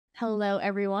Hello,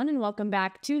 everyone, and welcome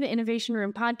back to the Innovation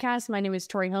Room podcast. My name is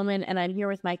Tori Homann, and I'm here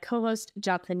with my co-host,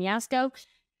 Jonathon Yasko.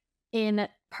 In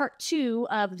part 2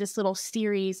 of this little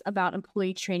series about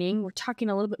employee training, we're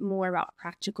talking a little bit more about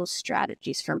practical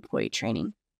strategies for employee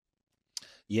training.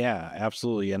 Yeah,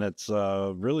 absolutely. And it's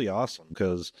really awesome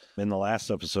because in the last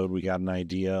episode, we got an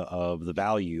idea of the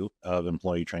value of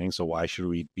employee training. So why should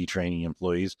we be training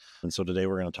employees? And so today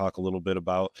we're going to talk a little bit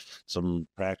about some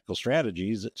practical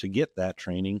strategies to get that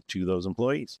training to those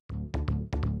employees.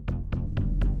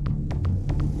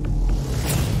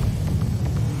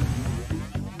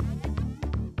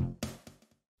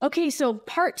 Okay, so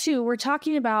part 2, we're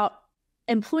talking about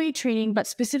employee training, but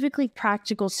specifically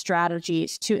practical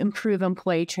strategies to improve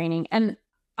employee training. And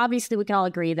obviously, we can all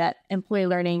agree that employee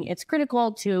learning is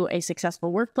critical to a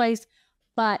successful workplace,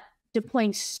 but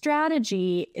deploying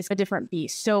strategy is a different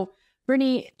beast. So,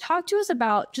 Brittany, talk to us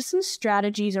about just some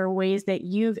strategies or ways that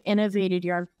you've innovated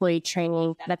your employee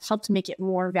training that's helped to make it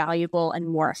more valuable and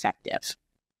more effective.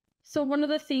 So one of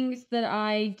the things that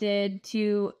I did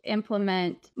to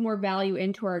implement more value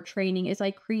into our training is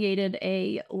I created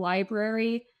a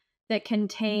library that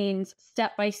contains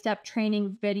step-by-step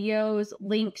training videos,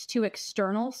 links to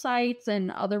external sites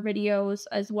and other videos,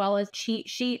 as well as cheat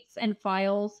sheets and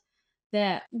files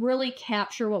that really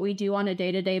capture what we do on a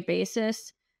day-to-day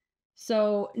basis.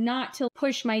 So not to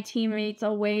push my teammates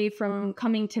away from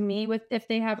coming to me with if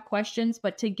they have questions,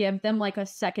 but to give them like a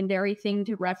secondary thing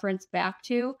to reference back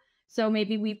to. So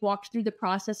maybe we've walked through the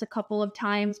process a couple of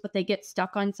times, but they get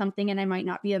stuck on something and I might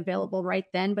not be available right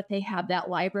then, but they have that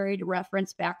library to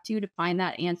reference back to find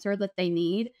that answer that they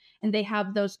need. And they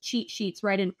have those cheat sheets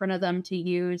right in front of them to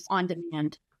use on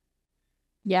demand.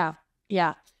 Yeah.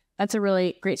 That's a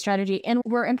really great strategy. And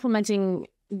we're implementing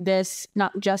this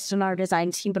not just in our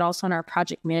design team, but also on our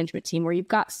project management team, where you've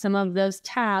got some of those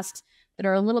tasks that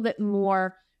are a little bit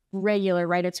more regular,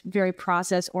 right? It's very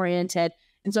process oriented.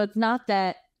 And so it's not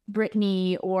that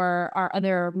Brittany or our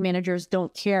other managers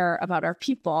don't care about our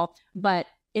people, but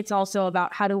it's also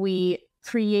about how do we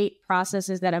create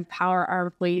processes that empower our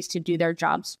employees to do their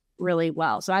jobs really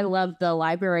well. So I love the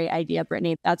library idea,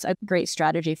 Brittany. That's a great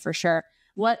strategy for sure.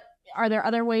 Are there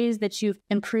other ways that you've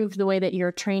improved the way that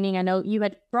you're training? I know you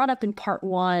had brought up in part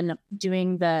 1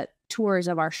 doing the tours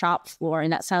of our shop floor,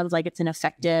 and that sounds like it's an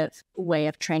effective way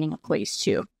of training employees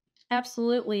too.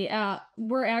 Absolutely.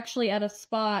 We're actually at a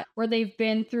spot where they've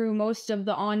been through most of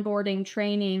the onboarding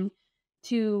training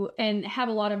and have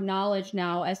a lot of knowledge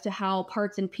now as to how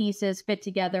parts and pieces fit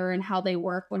together and how they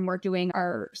work when we're doing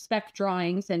our spec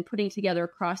drawings and putting together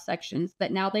cross sections.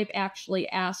 That now they've actually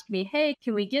asked me, hey,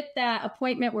 can we get that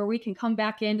appointment where we can come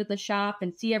back into the shop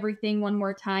and see everything one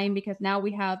more time? Because now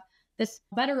we have this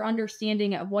better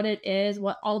understanding of what it is,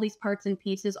 what all these parts and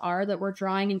pieces are that we're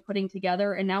drawing and putting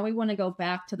together. And now we want to go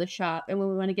back to the shop and we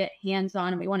want to get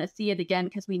hands-on and we want to see it again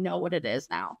because we know what it is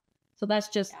now. So that's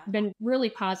just been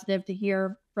really positive to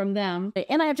hear from them.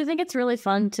 And I have to think it's really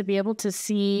fun to be able to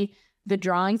see the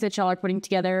drawings that y'all are putting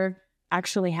together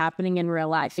actually happening in real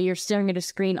life. You're staring at a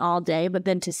screen all day, but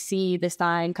then to see the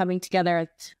sign coming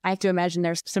together, I have to imagine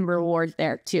there's some rewards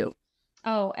there too.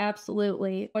 Oh,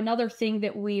 absolutely. Another thing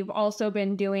that we've also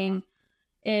been doing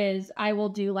is I will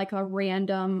do like a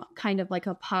random kind of like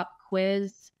a pop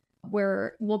quiz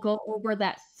where we'll go over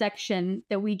that section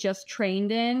that we just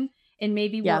trained in. And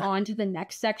maybe we're on to the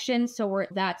next section. So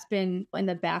that's been in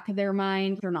the back of their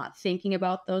mind. They're not thinking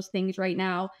about those things right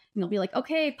now. And they'll be like,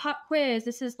 okay, pop quiz.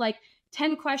 This is like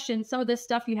 10 questions. Some of this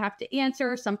stuff you have to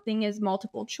answer. Something is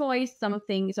multiple choice. Some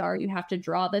things are you have to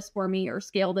draw this for me or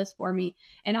scale this for me.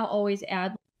 And I'll always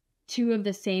add 2 of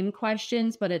the same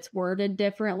questions, but it's worded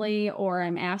differently or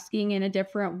I'm asking in a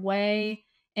different way.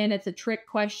 And it's a trick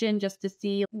question just to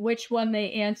see which one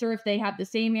they answer, if they have the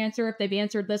same answer, if they've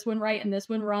answered this one right and this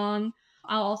one wrong.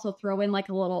 I'll also throw in like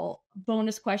a little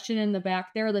bonus question in the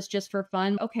back there that's just for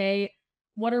fun. Okay,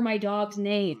 what are my dog's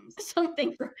names?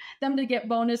 Something for them to get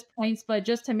bonus points, but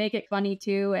just to make it funny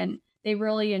too. And they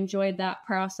really enjoyed that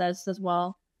process as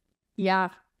well. Yeah,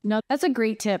 no, that's a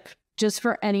great tip just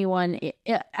for anyone.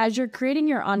 As you're creating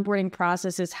your onboarding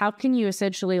processes, how can you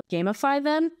essentially gamify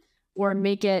them? Or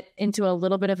make it into a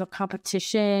little bit of a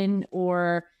competition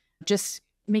or just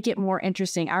make it more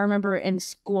interesting. I remember in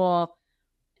school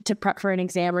to prep for an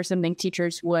exam or something,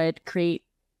 teachers would create,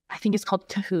 I think it's called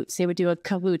Kahoots. They would do a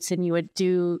Kahoots and you would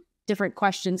do different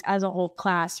questions as a whole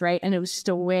class, right? And it was just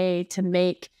a way to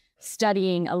make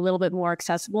studying a little bit more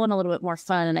accessible and a little bit more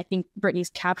fun. And I think Brittany's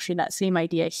capturing that same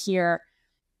idea here.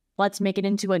 Let's make it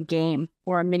into a game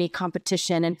or a mini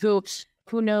competition. And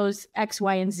who knows X,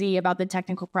 Y, and Z about the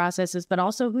technical processes, but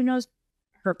also who knows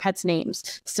her pets'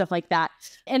 names, stuff like that.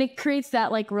 And it creates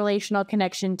that like relational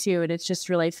connection too. And it's just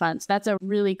really fun. So that's a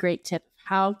really great tip.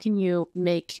 How can you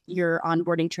make your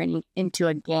onboarding training into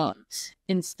a game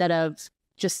instead of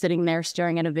just sitting there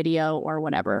staring at a video or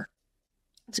whatever?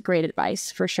 It's great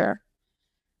advice for sure.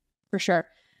 For sure.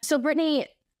 So Brittany,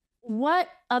 what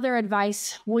other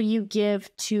advice will you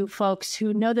give to folks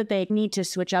who know that they need to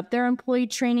switch up their employee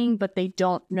training, but they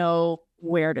don't know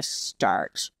where to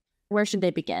start? Where should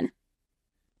they begin?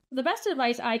 The best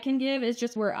advice I can give is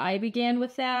just where I began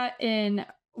with that. And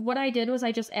what I did was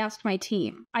I just asked my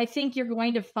team. I think you're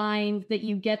going to find that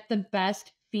you get the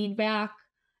best feedback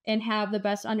and have the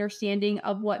best understanding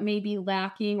of what may be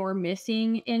lacking or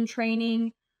missing in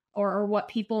training, or what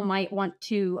people might want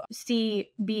to see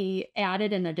be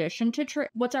added in addition to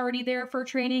what's already there for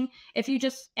training, if you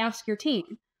just ask your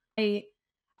team. I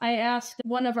asked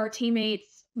one of our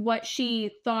teammates what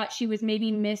she thought she was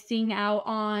maybe missing out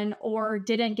on or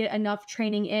didn't get enough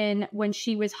training in when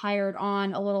she was hired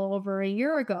on a little over a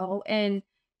year ago. And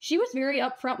she was very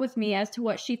upfront with me as to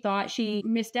what she thought she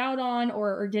missed out on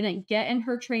or didn't get in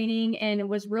her training, and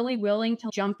was really willing to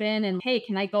jump in and, hey,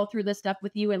 can I go through this stuff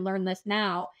with you and learn this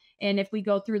now? And if we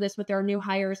go through this with our new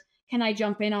hires, can I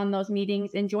jump in on those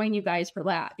meetings and join you guys for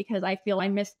that? Because I feel I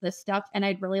missed this stuff and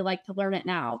I'd really like to learn it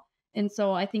now. And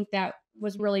so I think that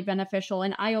was really beneficial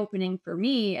and eye-opening for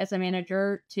me as a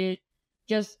manager to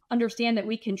just understand that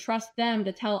we can trust them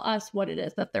to tell us what it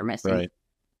is that they're missing. Right.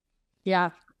 Yeah,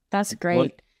 that's great. Well,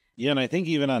 yeah, and I think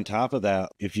even on top of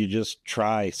that, if you just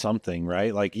try something,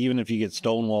 right? Like even if you get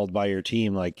stonewalled by your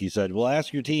team, like you said, well,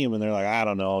 ask your team, and they're like, I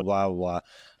don't know, blah, blah, blah.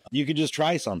 You could just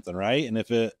try something, right? And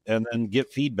and then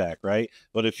get feedback, right?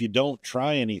 But if you don't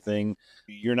try anything,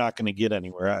 you're not going to get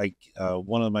anywhere.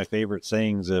 One of my favorite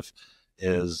sayings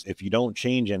is if you don't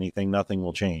change anything, nothing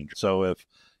will change. So if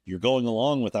you're going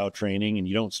along without training and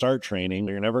you don't start training,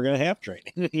 you're never going to have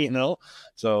training, you know?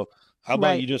 So how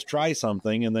about you just try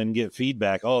something and then get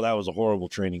feedback? Oh, that was a horrible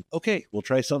training. Okay, we'll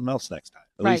try something else next time.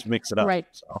 At least mix it up. Right.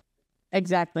 So.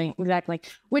 Exactly.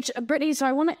 Which, Brittany, so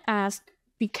I want to ask,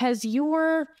 because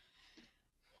your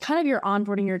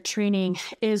onboarding, your training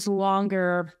is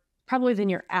longer probably than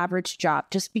your average job,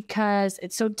 just because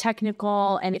it's so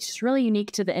technical and it's just really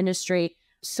unique to the industry.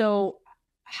 So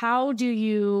how do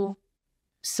you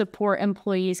support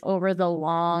employees over the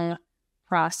long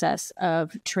process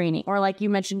of training? Or like you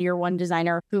mentioned, you're one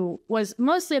designer who was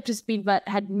mostly up to speed, but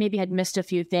had missed a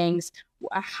few things.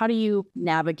 How do you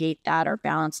navigate that or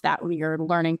balance that when your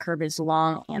learning curve is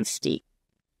long and steep?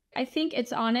 I think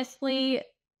it's honestly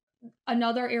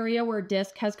another area where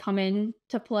DISC has come in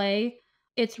to play.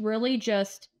 It's really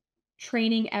just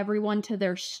training everyone to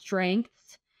their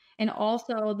strengths, and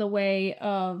also the way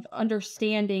of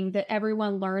understanding that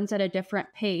everyone learns at a different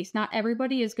pace. Not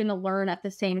everybody is going to learn at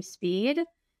the same speed.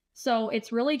 So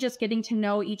it's really just getting to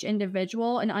know each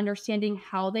individual and understanding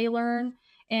how they learn.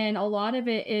 And a lot of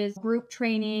it is group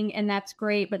training, and that's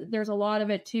great. But there's a lot of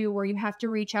it too where you have to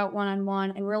reach out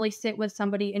one-on-one and really sit with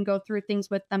somebody and go through things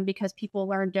with them, because people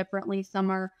learn differently. Some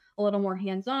are a little more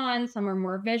hands-on, some are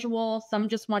more visual, some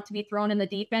just want to be thrown in the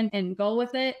deep end and go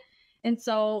with it. And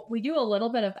so we do a little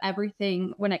bit of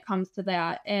everything when it comes to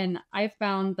that. And I've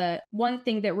found that one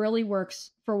thing that really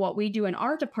works for what we do in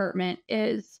our department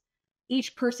is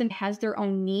each person has their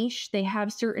own niche. They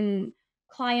have certain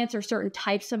clients or certain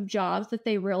types of jobs that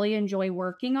they really enjoy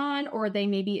working on, or they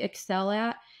maybe excel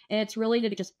at. And it's really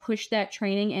to just push that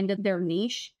training into their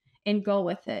niche and go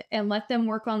with it and let them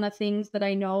work on the things that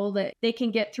I know that they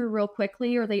can get through real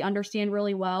quickly or they understand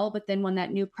really well. But then when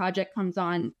that new project comes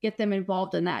on, get them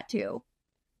involved in that too.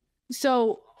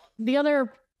 So the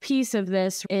other piece of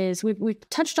this is we've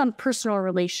touched on personal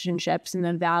relationships and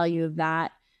the value of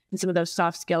that and some of those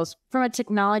soft skills. From a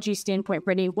technology standpoint,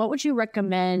 Brittany, what would you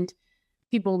recommend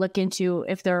people look into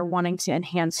if they're wanting to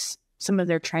enhance some of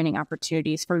their training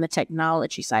opportunities from the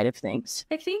technology side of things?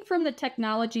 I think from the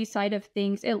technology side of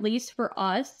things, at least for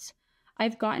us,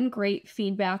 I've gotten great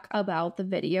feedback about the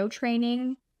video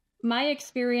training. My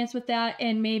experience with that,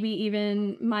 and maybe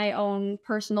even my own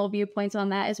personal viewpoints on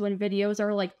that, is when videos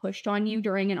are like pushed on you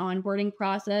during an onboarding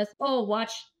process. Oh,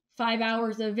 watch 5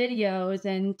 hours of videos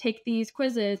and take these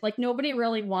quizzes. Like nobody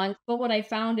really wants. But what I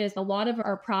found is a lot of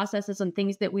our processes and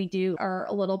things that we do are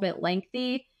a little bit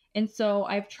lengthy. And so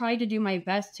I've tried to do my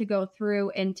best to go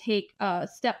through and take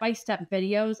step-by-step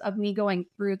videos of me going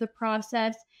through the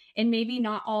process, and maybe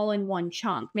not all in one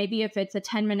chunk. Maybe if it's a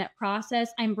 10-minute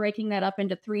process, I'm breaking that up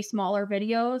into 3 smaller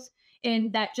videos.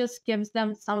 And that just gives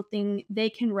them something they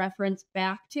can reference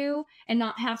back to and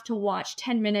not have to watch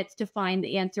 10 minutes to find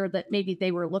the answer that maybe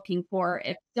they were looking for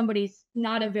if somebody's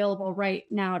not available right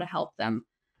now to help them.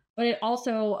 But it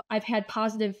also, I've had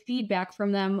positive feedback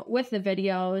from them with the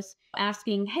videos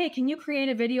asking, hey, can you create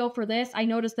a video for this? I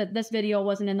noticed that this video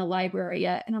wasn't in the library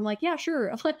yet. And I'm like, yeah,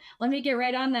 sure. Let me get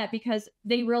right on that, because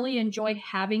they really enjoy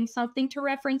having something to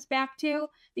reference back to,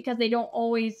 because they don't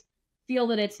always feel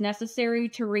that it's necessary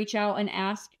to reach out and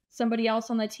ask somebody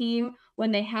else on the team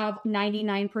when they have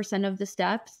 99% of the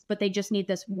steps, but they just need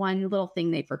this one little thing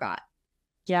they forgot.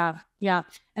 Yeah. Yeah.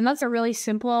 And that's a really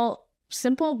simple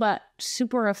but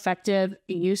super effective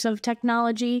use of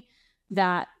technology,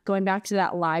 that going back to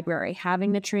that library,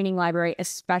 having the training library,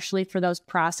 especially for those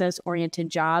process-oriented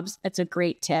jobs, it's a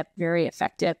great tip, very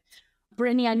effective.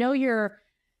 Brittany, I know you're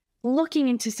looking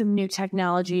into some new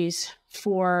technologies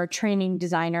for training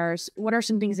designers. What are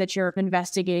some things that you're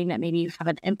investigating that maybe you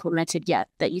haven't implemented yet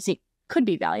that you think could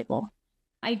be valuable?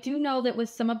 I do know that with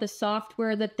some of the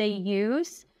software that they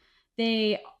use,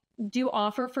 they do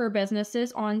offer for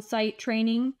businesses on-site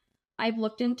training. I've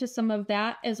looked into some of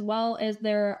that, as well as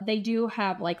they do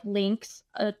have like links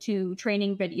to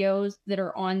training videos that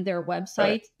are on their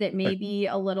websites that may be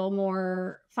a little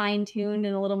more fine-tuned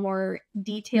and a little more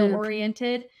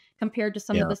detail-oriented compared to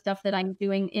some of the stuff that I'm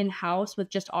doing in-house with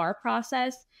just our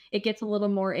process. It gets a little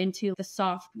more into the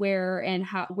software and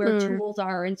where tools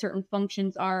are and certain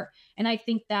functions are. And I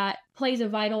think that plays a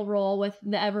vital role with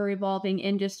the ever-evolving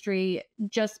industry,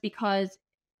 just because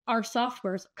our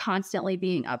software is constantly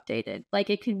being updated.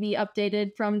 Like, it could be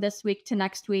updated from this week to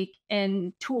next week,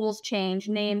 and tools change,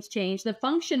 names change. The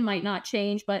function might not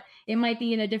change, but it might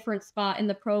be in a different spot in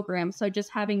the program. So just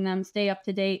having them stay up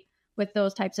to date with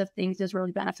those types of things is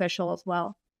really beneficial as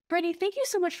well. Brittany, thank you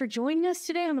so much for joining us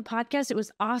today on the podcast. It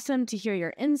was awesome to hear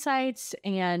your insights,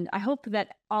 and I hope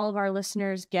that all of our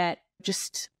listeners get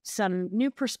just some new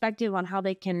perspective on how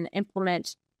they can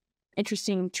implement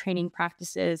interesting training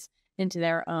practices into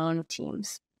their own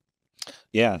teams.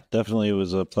 Yeah, definitely. It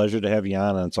was a pleasure to have you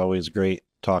on, and it's always great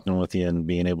talking with you and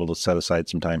being able to set aside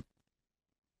some time.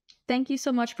 Thank you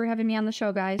so much for having me on the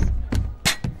show, guys.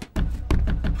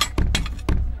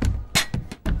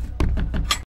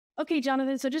 Okay,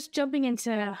 Jonathon, so just jumping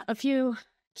into a few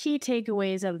key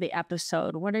takeaways of the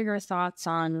episode. What are your thoughts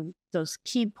on those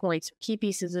key points, key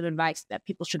pieces of advice that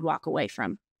people should walk away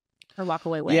from or walk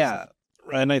away with? Yeah.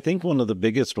 And I think one of the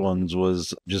biggest ones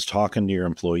was just talking to your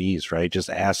employees, right?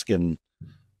 Just asking,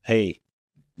 hey,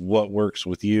 what works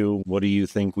with you? What do you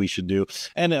think we should do?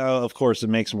 And of course, it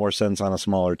makes more sense on a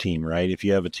smaller team, right? If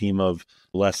you have a team of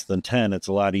less than 10, it's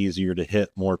a lot easier to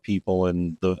hit more people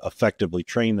and effectively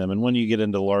train them. And when you get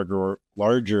into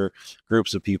larger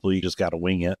groups of people, you just got to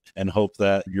wing it and hope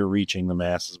that you're reaching the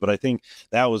masses. But I think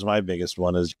that was my biggest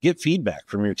one, is get feedback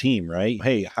from your team, right?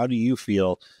 Hey, how do you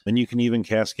feel? And you can even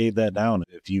cascade that down.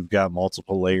 If you've got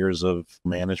multiple layers of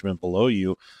management below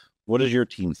you, what does your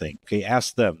team think? Okay,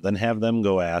 ask them, then have them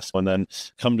go ask, and then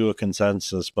come to a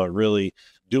consensus, but really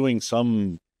doing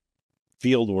some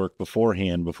field work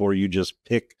beforehand before you just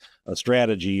pick a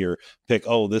strategy or pick,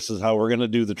 oh, this is how we're going to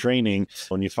do the training.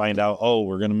 When you find out, oh,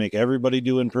 we're going to make everybody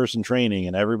do in-person training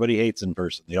and everybody hates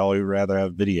in-person. They all rather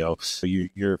have video. So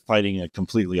you're fighting a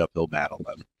completely uphill battle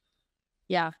then.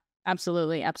 Yeah,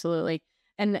 absolutely. Absolutely.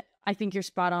 And I think you're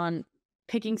spot on.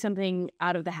 Picking something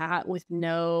out of the hat with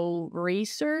no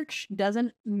research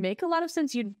doesn't make a lot of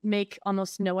sense. You'd make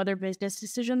almost no other business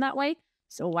decision that way.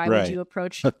 So why would you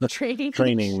approach training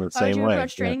the same way?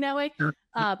 Approach training that way?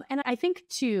 And I think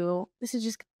too, this is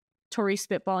just Tori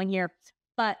spitballing here,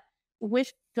 but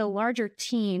with the larger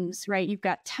teams, right? You've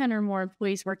got 10 or more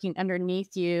employees working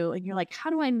underneath you, and you're like, how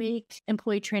do I make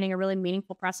employee training a really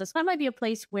meaningful process? That might be a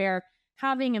place where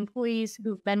having employees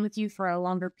who've been with you for a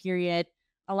longer period,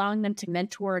 allowing them to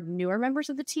mentor newer members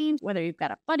of the team, whether you've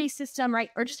got a buddy system,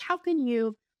 right? Or just how can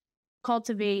you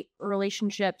cultivate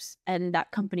relationships and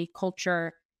that company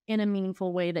culture in a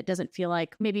meaningful way that doesn't feel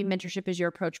like maybe mentorship is your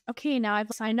approach. Okay, now I've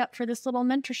signed up for this little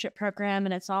mentorship program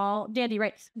and it's all dandy,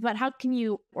 right? But how can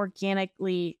you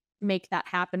organically make that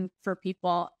happen for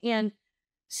people? And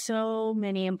so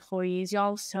many employees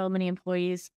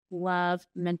love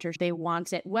mentors. They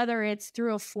want it, whether it's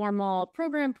through a formal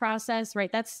program process, right?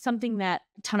 That's something that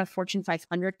a ton of Fortune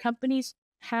 500 companies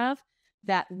have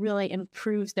that really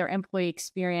improves their employee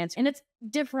experience. And it's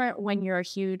different when you're a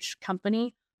huge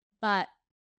company, but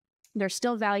there's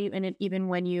still value in it even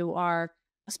when you are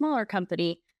a smaller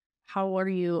company. How are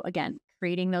you, again,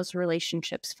 creating those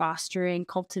relationships, fostering,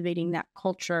 cultivating that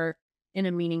culture in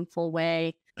a meaningful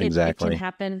way? Exactly. It can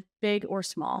happen big or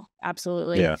small.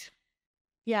 Absolutely.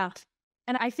 Yeah.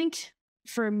 And I think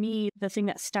for me, the thing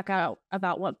that stuck out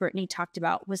about what Brittany talked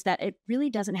about was that it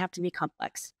really doesn't have to be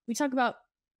complex. We talk about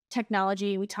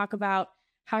technology. We talk about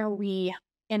how we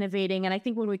innovating. And I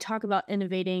think when we talk about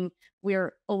innovating,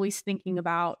 we're always thinking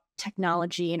about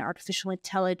technology and artificial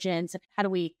intelligence and how do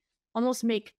we almost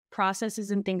make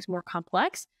processes and things more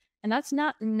complex. And that's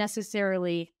not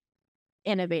necessarily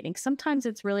innovating. Sometimes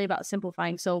it's really about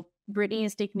simplifying. So Brittany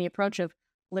is taking the approach of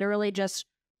literally just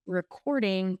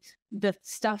recording the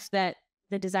stuff that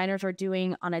the designers are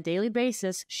doing on a daily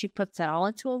basis. She puts that all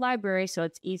into a library so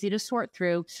it's easy to sort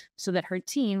through so that her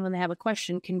team, when they have a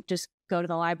question, can just go to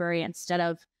the library instead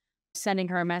of sending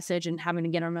her a message and having to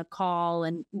get on a call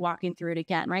and walking through it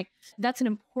again, right? That's an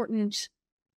important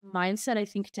mindset, I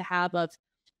think, to have of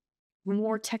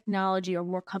more technology or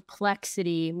more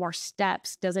complexity, more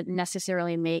steps doesn't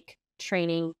necessarily make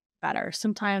training better.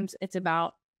 Sometimes it's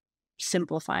about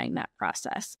simplifying that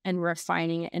process and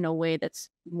refining it in a way that's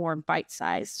more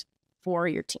bite-sized for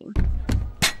your team.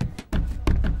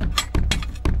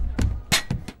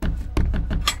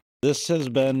 This has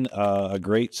been a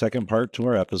great second part to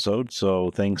our episode.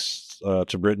 So thanks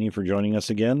to Brittany for joining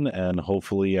us again. And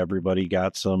hopefully everybody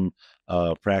got some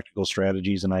practical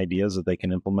strategies and ideas that they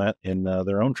can implement in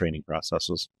their own training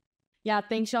processes. Yeah,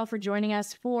 thanks y'all for joining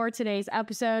us for today's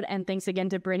episode. And thanks again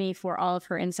to Brittany for all of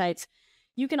her insights.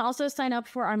 You can also sign up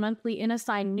for our monthly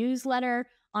InAssign newsletter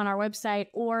on our website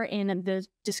or in the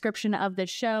description of the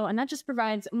show. And that just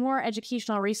provides more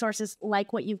educational resources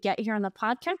like what you get here on the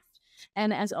podcast.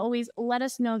 And as always, let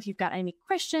us know if you've got any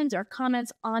questions or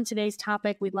comments on today's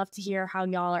topic. We'd love to hear how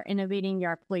y'all are innovating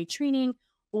your employee training,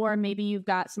 or maybe you've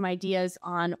got some ideas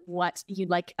on what you'd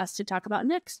like us to talk about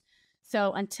next.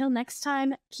 So until next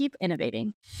time, keep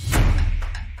innovating.